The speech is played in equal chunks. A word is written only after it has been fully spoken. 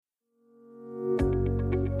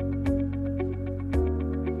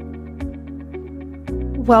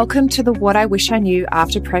Welcome to the What I Wish I Knew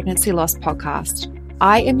After Pregnancy Loss podcast.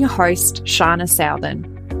 I am your host, Shana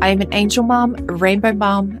Southern. I am an angel mum, a rainbow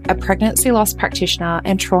mum, a pregnancy loss practitioner,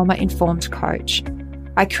 and trauma-informed coach.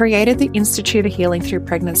 I created the Institute of Healing Through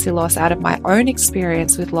Pregnancy Loss out of my own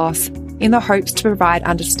experience with loss in the hopes to provide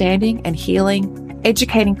understanding and healing,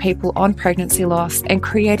 educating people on pregnancy loss, and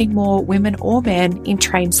creating more women or men in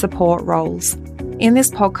trained support roles. In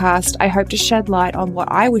this podcast, I hope to shed light on what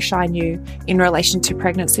I wish I knew in relation to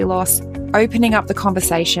pregnancy loss, opening up the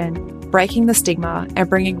conversation, breaking the stigma, and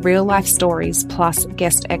bringing real-life stories plus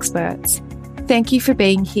guest experts. Thank you for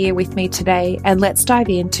being here with me today, and let's dive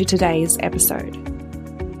into today's episode.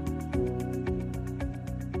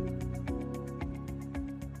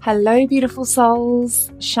 Hello, beautiful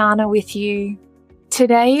souls. Shana with you.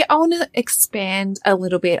 Today, I want to expand a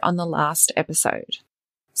little bit on the last episode.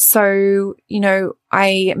 So,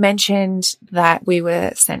 I mentioned that we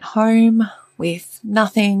were sent home with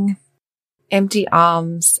nothing, empty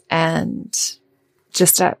arms, and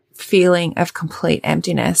just a feeling of complete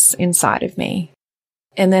emptiness inside of me.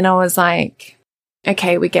 And then I was like,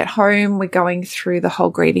 okay, we get home, we're going through the whole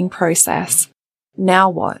grieving process. Now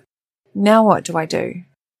what? Now what do I do?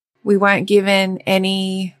 We weren't given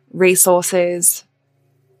any resources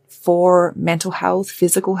for mental health,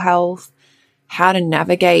 physical health, how to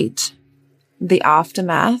navigate the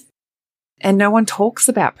aftermath, and no one talks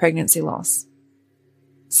about pregnancy loss.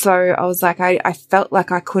 So I was like, I felt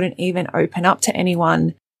like I couldn't even open up to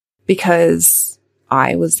anyone because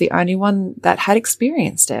I was the only one that had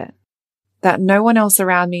experienced it, that no one else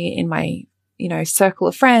around me in my, circle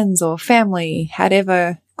of friends or family had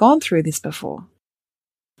ever gone through this before.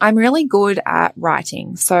 I'm really good at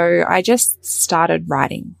writing, so I just started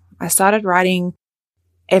writing. I started writing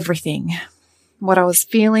everything. What I was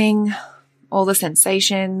feeling, all the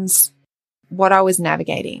sensations, what I was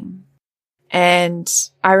navigating. And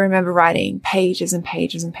I remember writing pages and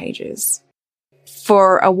pages and pages.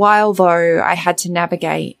 For a while though, I had to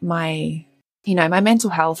navigate my mental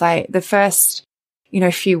health. The first,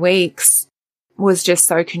 few weeks was just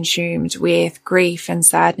so consumed with grief and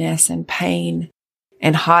sadness and pain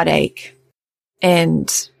and heartache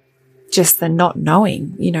and just the not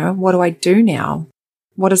knowing, what do I do now?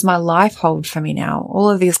 What does my life hold for me now? All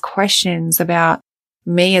of these questions about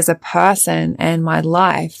me as a person and my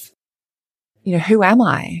life. Who am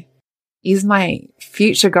I? Is my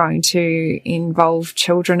future going to involve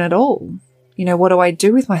children at all? What do I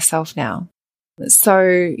do with myself now? So,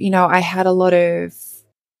 I had a lot of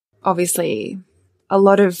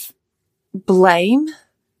blame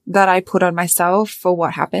that I put on myself for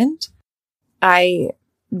what happened. I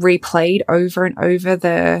replayed over and over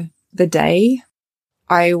the day.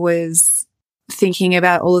 I was thinking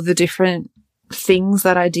about all of the different things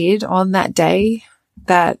that I did on that day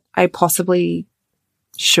that I possibly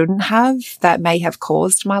shouldn't have, that may have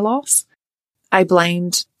caused my loss. I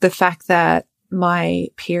blamed the fact that my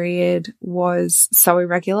period was so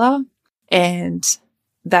irregular and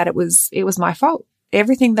that it was my fault.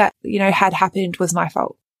 Everything that, had happened was my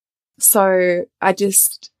fault. So I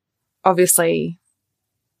just obviously,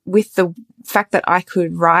 with the fact that I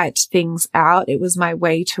could write things out, it was my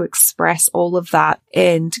way to express all of that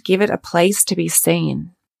and give it a place to be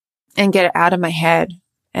seen and get it out of my head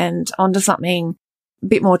and onto something a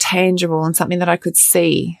bit more tangible and something that I could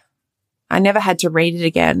see. I never had to read it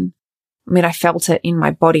again. I mean, I felt it in my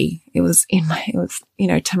body. It was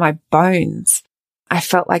to my bones. I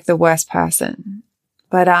felt like the worst person.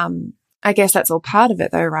 But, I guess that's all part of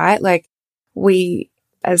it though, right? Like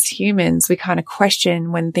as humans, we kind of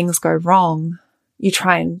question when things go wrong. You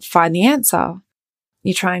try and find the answer.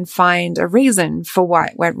 You try and find a reason for why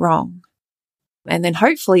it went wrong. And then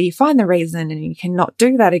hopefully you find the reason and you can not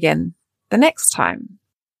do that again the next time.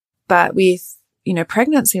 But with,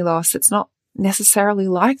 pregnancy loss, it's not necessarily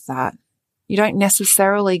like that. You don't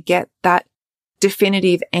necessarily get that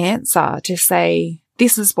definitive answer to say,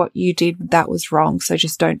 this is what you did that was wrong, so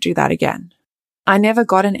just don't do that again. I never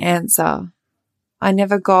got an answer. I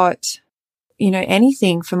never got,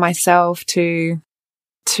 anything for myself to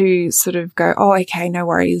sort of go, oh, okay, no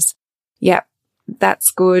worries. Yep,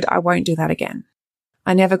 that's good. I won't do that again.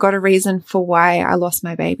 I never got a reason for why I lost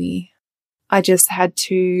my baby. I just had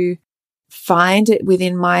to find it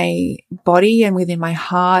within my body and within my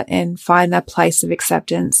heart and find that place of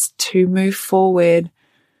acceptance to move forward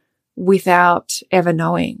without ever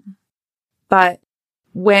knowing. But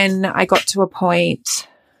when I got to a point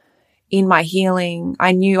in my healing,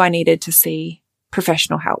 I knew I needed to see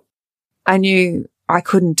professional help. I knew I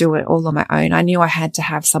couldn't do it all on my own. I knew I had to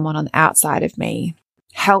have someone on the outside of me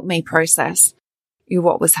help me process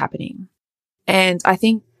what was happening. And I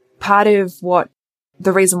think part of what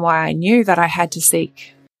the reason why I knew that I had to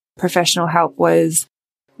seek professional help was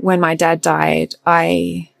when my dad died,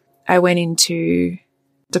 I went into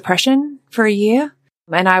depression for a year,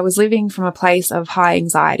 and I was living from a place of high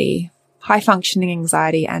anxiety, high functioning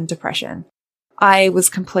anxiety and depression. I was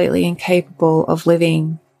completely incapable of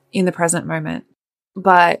living in the present moment,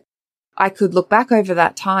 but I could look back over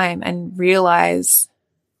that time and realize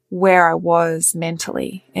where I was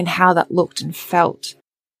mentally and how that looked and felt.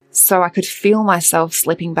 So I could feel myself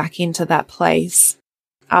slipping back into that place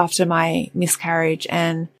after my miscarriage,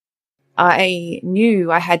 and I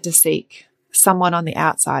knew I had to seek someone on the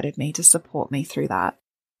outside of me to support me through that.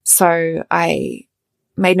 So I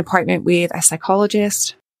made an appointment with a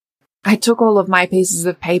psychologist. I took all of my pieces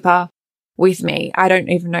of paper with me. I don't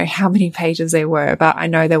even know how many pages there were, but I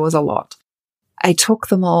know there was a lot. I took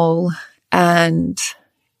them all, and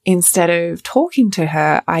instead of talking to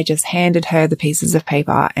her, I just handed her the pieces of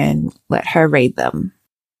paper and let her read them.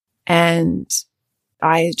 And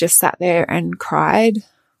I just sat there and cried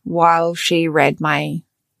while she read my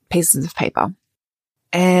pieces of paper.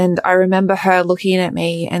 And I remember her looking at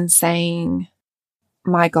me and saying,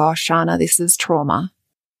 "My gosh, Shana, this is trauma."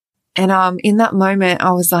 And in that moment,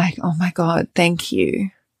 I was like, oh my God, thank you.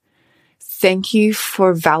 Thank you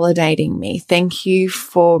for validating me. Thank you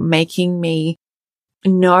for making me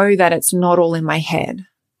know that it's not all in my head,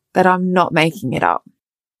 that I'm not making it up.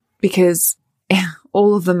 Because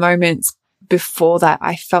all of the moments before that,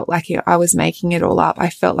 I felt like I was making it all up. I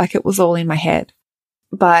felt like it was all in my head.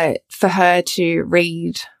 But for her to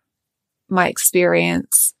read my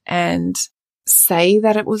experience and say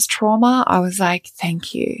that it was trauma, I was like,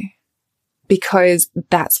 thank you. Because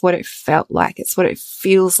that's what it felt like. It's what it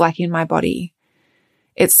feels like in my body.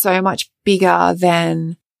 It's so much bigger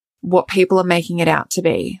than what people are making it out to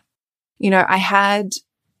be. You know, I had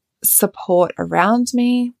support around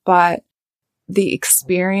me, but the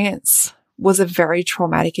experience was a very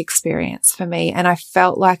traumatic experience for me. And I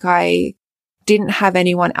felt like I didn't have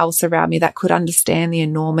anyone else around me that could understand the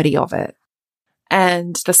enormity of it.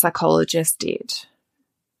 And the psychologist did.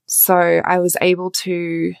 So I was able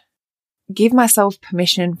to give myself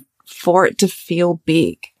permission for it to feel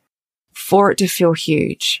big, for it to feel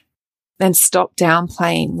huge, and stop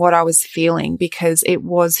downplaying what I was feeling, because it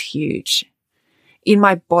was huge. In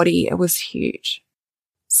my body, it was huge.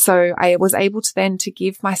 So I was able to then to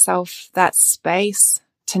give myself that space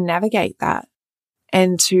to navigate that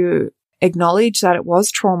and to acknowledge that it was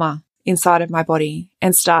trauma inside of my body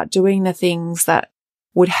and start doing the things that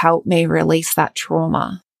would help me release that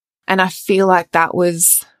trauma. And I feel like that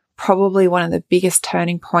was probably one of the biggest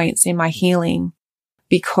turning points in my healing,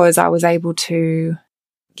 because I was able to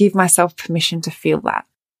give myself permission to feel that.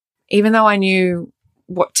 Even though I knew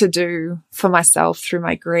what to do for myself through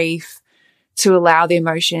my grief, to allow the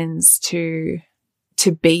emotions to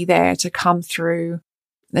be there, to come through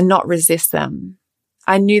and not resist them,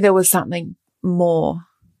 I knew there was something more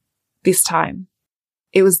this time.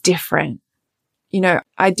 It was different. You know,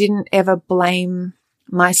 I didn't ever blame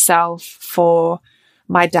myself for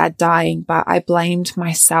my dad dying, but I blamed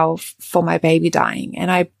myself for my baby dying,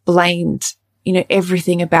 and I blamed,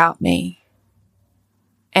 everything about me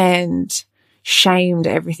and shamed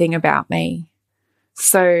everything about me.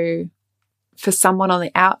 So for someone on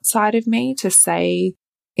the outside of me to say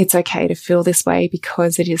it's okay to feel this way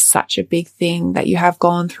because it is such a big thing that you have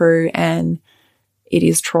gone through and it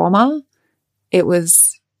is trauma, it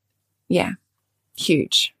was,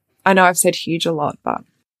 huge. I know I've said huge a lot, but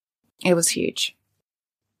it was huge.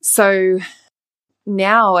 So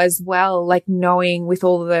now as well, like knowing with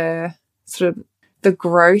all the sort of the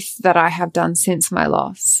growth that I have done since my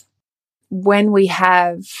loss, when we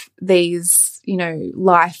have these,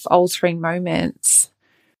 life altering moments,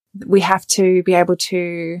 we have to be able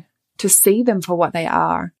to see them for what they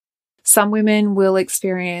are. Some women will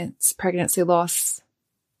experience pregnancy loss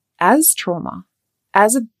as trauma,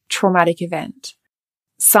 as a traumatic event.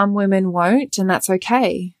 Some women won't, and that's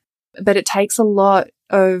okay. But it takes a lot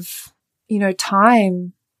of,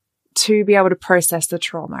 time to be able to process the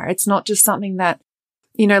trauma. It's not just something that,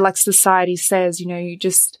 like society says, you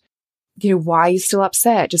just, why are you still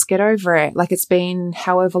upset? Just get over it. Like it's been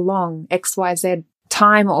however long, XYZ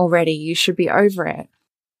time already. You should be over it.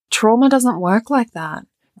 Trauma doesn't work like that.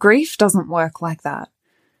 Grief doesn't work like that.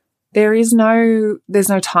 There's no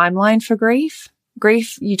timeline for grief.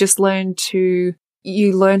 Grief, you learn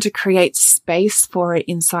to create space for it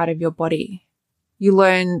inside of your body. You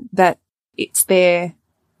learn that it's there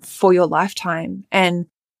for your lifetime, and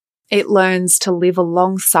it learns to live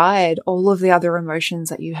alongside all of the other emotions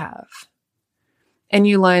that you have. And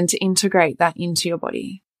you learn to integrate that into your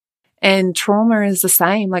body. And trauma is the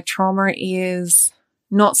same. Like trauma is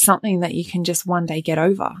not something that you can just one day get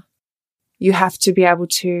over. You have to be able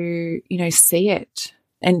to, see it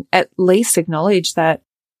and at least acknowledge that,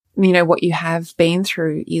 what you have been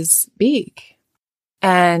through is big.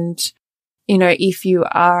 And, if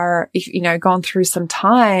gone through some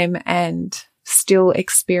time and still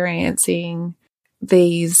experiencing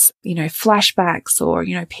these, flashbacks or,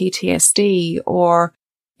 PTSD or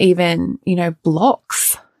even,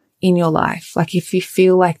 blocks in your life. Like if you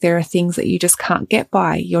feel like there are things that you just can't get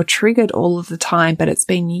by, you're triggered all of the time, but it's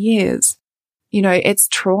been years. It's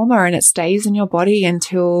trauma and it stays in your body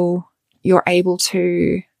until you're able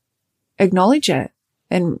to acknowledge it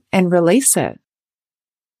and release it.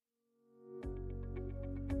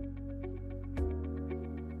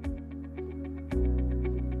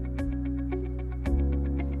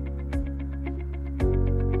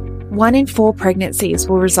 One in 4 pregnancies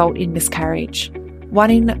will result in miscarriage. 1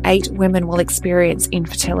 in 8 women will experience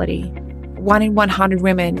infertility. 1 in 100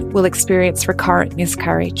 women will experience recurrent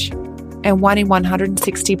miscarriage. And 1 in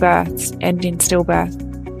 160 births end in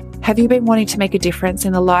stillbirth. Have you been wanting to make a difference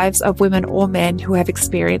in the lives of women or men who have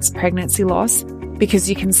experienced pregnancy loss because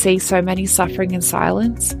you can see so many suffering in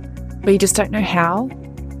silence, but you just don't know how?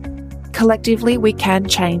 Collectively, we can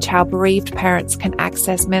change how bereaved parents can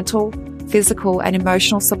access mental, physical, and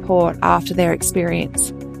emotional support after their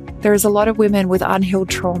experience. There is a lot of women with unhealed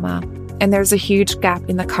trauma, and there is a huge gap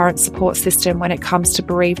in the current support system when it comes to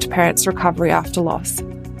bereaved parents' recovery after loss.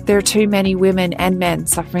 There are too many women and men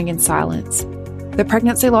suffering in silence. The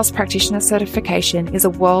Pregnancy Loss Practitioner Certification is a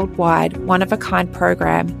worldwide, one-of-a-kind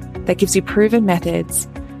program that gives you proven methods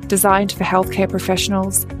designed for healthcare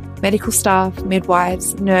professionals, medical staff,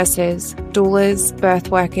 midwives, nurses, doulas, birth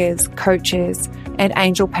workers, coaches, and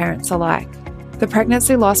angel parents alike. The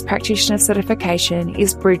Pregnancy Loss Practitioner Certification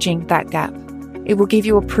is bridging that gap. It will give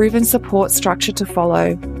you a proven support structure to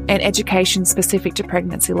follow and education specific to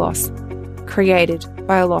pregnancy loss, created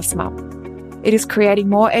by a loss mum. It is creating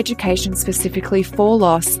more education specifically for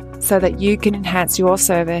loss so that you can enhance your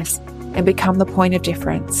service and become the point of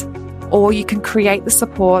difference. Or you can create the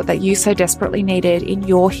support that you so desperately needed in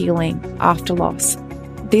your healing after loss.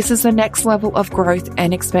 This is the next level of growth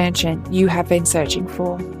and expansion you have been searching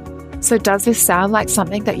for. So does this sound like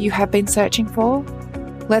something that you have been searching for?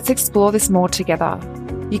 Let's explore this more together.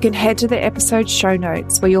 You can head to the episode show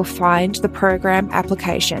notes where you'll find the program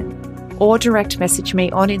application, or direct message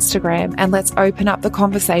me on Instagram and let's open up the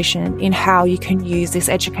conversation in how you can use this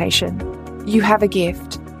education. You have a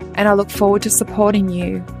gift, and I look forward to supporting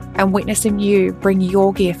you and witnessing you bring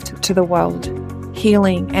your gift to the world,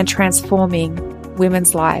 healing and transforming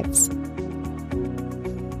women's lives.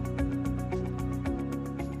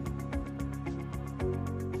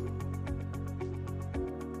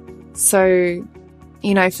 So,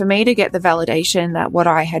 for me to get the validation that what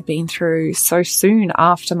I had been through so soon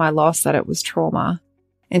after my loss, that it was trauma,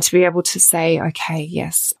 and to be able to say, okay,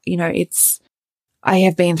 yes, I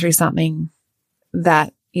have been through something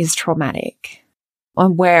that is traumatic,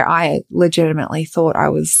 and where I legitimately thought I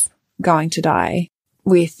was going to die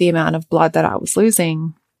with the amount of blood that I was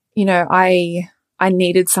losing. I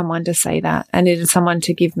needed someone to say that. I needed someone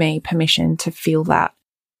to give me permission to feel that.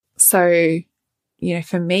 So,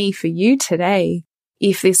 for me, for you today,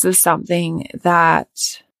 if this is something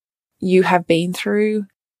that you have been through,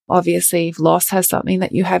 obviously if loss has something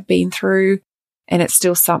that you have been through and it's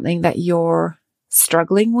still something that you're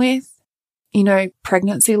struggling with,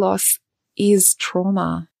 pregnancy loss is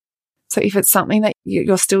trauma. So if it's something that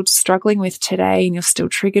you're still struggling with today and you're still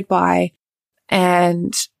triggered by,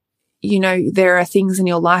 and, there are things in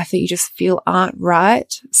your life that you just feel aren't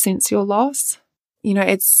right since your loss,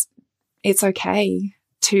 it's okay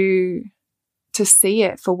to see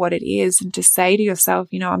it for what it is and to say to yourself,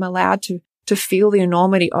 I'm allowed to feel the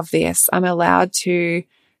enormity of this. I'm allowed to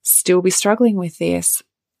still be struggling with this,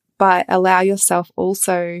 but allow yourself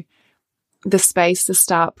also the space to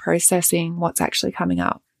start processing what's actually coming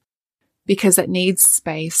up, because it needs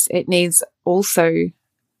space. It needs also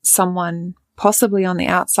someone possibly on the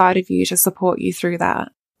outside of you to support you through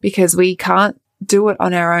that, because we can't do it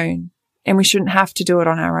on our own and we shouldn't have to do it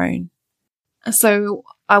on our own. So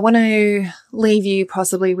I want to leave you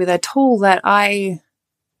possibly with a tool that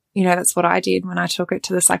that's what I did when I took it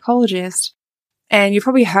to the psychologist. And you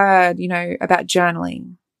probably heard, about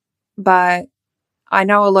journaling, but I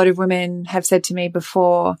know a lot of women have said to me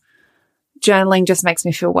before, journaling just makes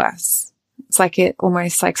me feel worse. It's like it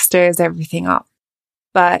almost like stirs everything up.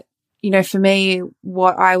 But, for me,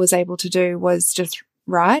 what I was able to do was just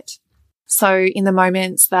write. So in the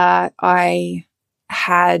moments that I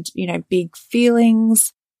had, big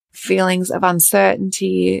feelings of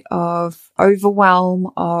uncertainty, of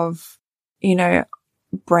overwhelm, of,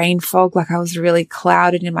 brain fog, like I was really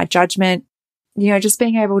clouded in my judgment. Just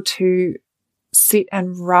being able to sit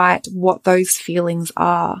and write what those feelings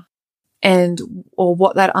are or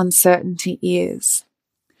what that uncertainty is.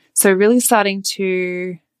 So really starting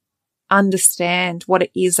to understand what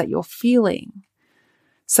it is that you're feeling.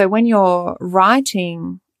 So when you're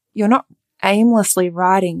writing, you're not aimlessly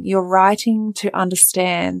writing, you're writing to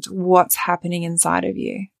understand what's happening inside of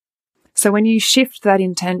you. So when you shift that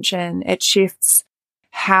intention, it shifts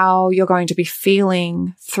how you're going to be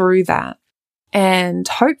feeling through that. And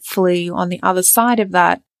hopefully on the other side of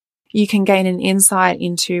that, you can gain an insight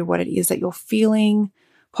into what it is that you're feeling,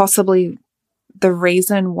 possibly the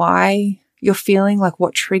reason why you're feeling, like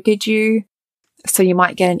what triggered you. So you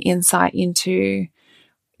might get an insight into,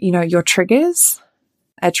 your triggers,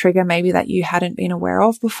 a trigger maybe that you hadn't been aware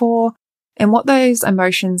of before, and what those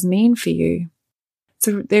emotions mean for you.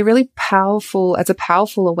 So they're really powerful. It's a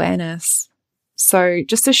powerful awareness. So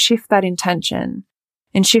just to shift that intention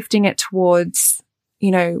and shifting it towards,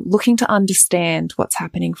 looking to understand what's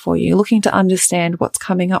happening for you, looking to understand what's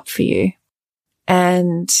coming up for you,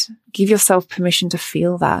 and give yourself permission to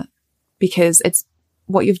feel that, because it's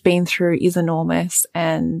what you've been through is enormous.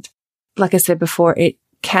 And like I said before, it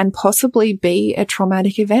can possibly be a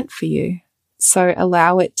traumatic event for you. So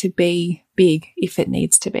allow it to be big if it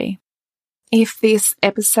needs to be. If this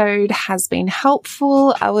episode has been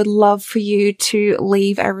helpful, I would love for you to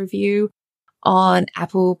leave a review on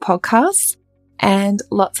Apple Podcasts, and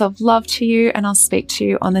lots of love to you, and I'll speak to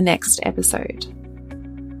you on the next episode.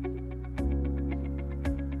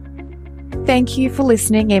 Thank you for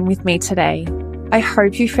listening in with me today. I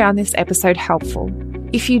hope you found this episode helpful.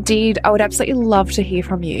 If you did, I would absolutely love to hear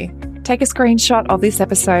from you. Take a screenshot of this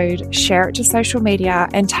episode, share it to social media,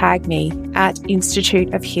 and tag me at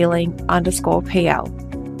Institute of Healing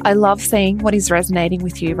 _PL. I love seeing what is resonating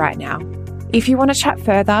with you right now. If you want to chat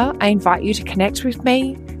further, I invite you to connect with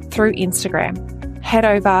me through Instagram. Head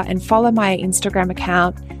over and follow my Instagram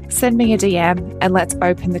account, send me a DM, and let's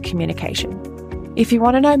open the communication. If you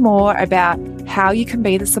want to know more about how you can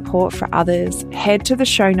be the support for others, head to the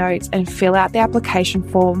show notes and fill out the application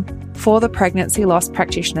form for the Pregnancy Loss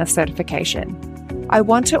Practitioner certification. I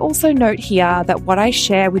want to also note here that what I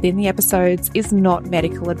share within the episodes is not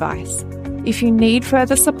medical advice. If you need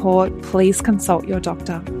further support, please consult your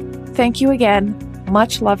doctor. Thank you again.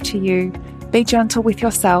 Much love to you. Be gentle with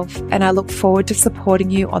yourself, and I look forward to supporting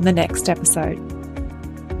you on the next episode.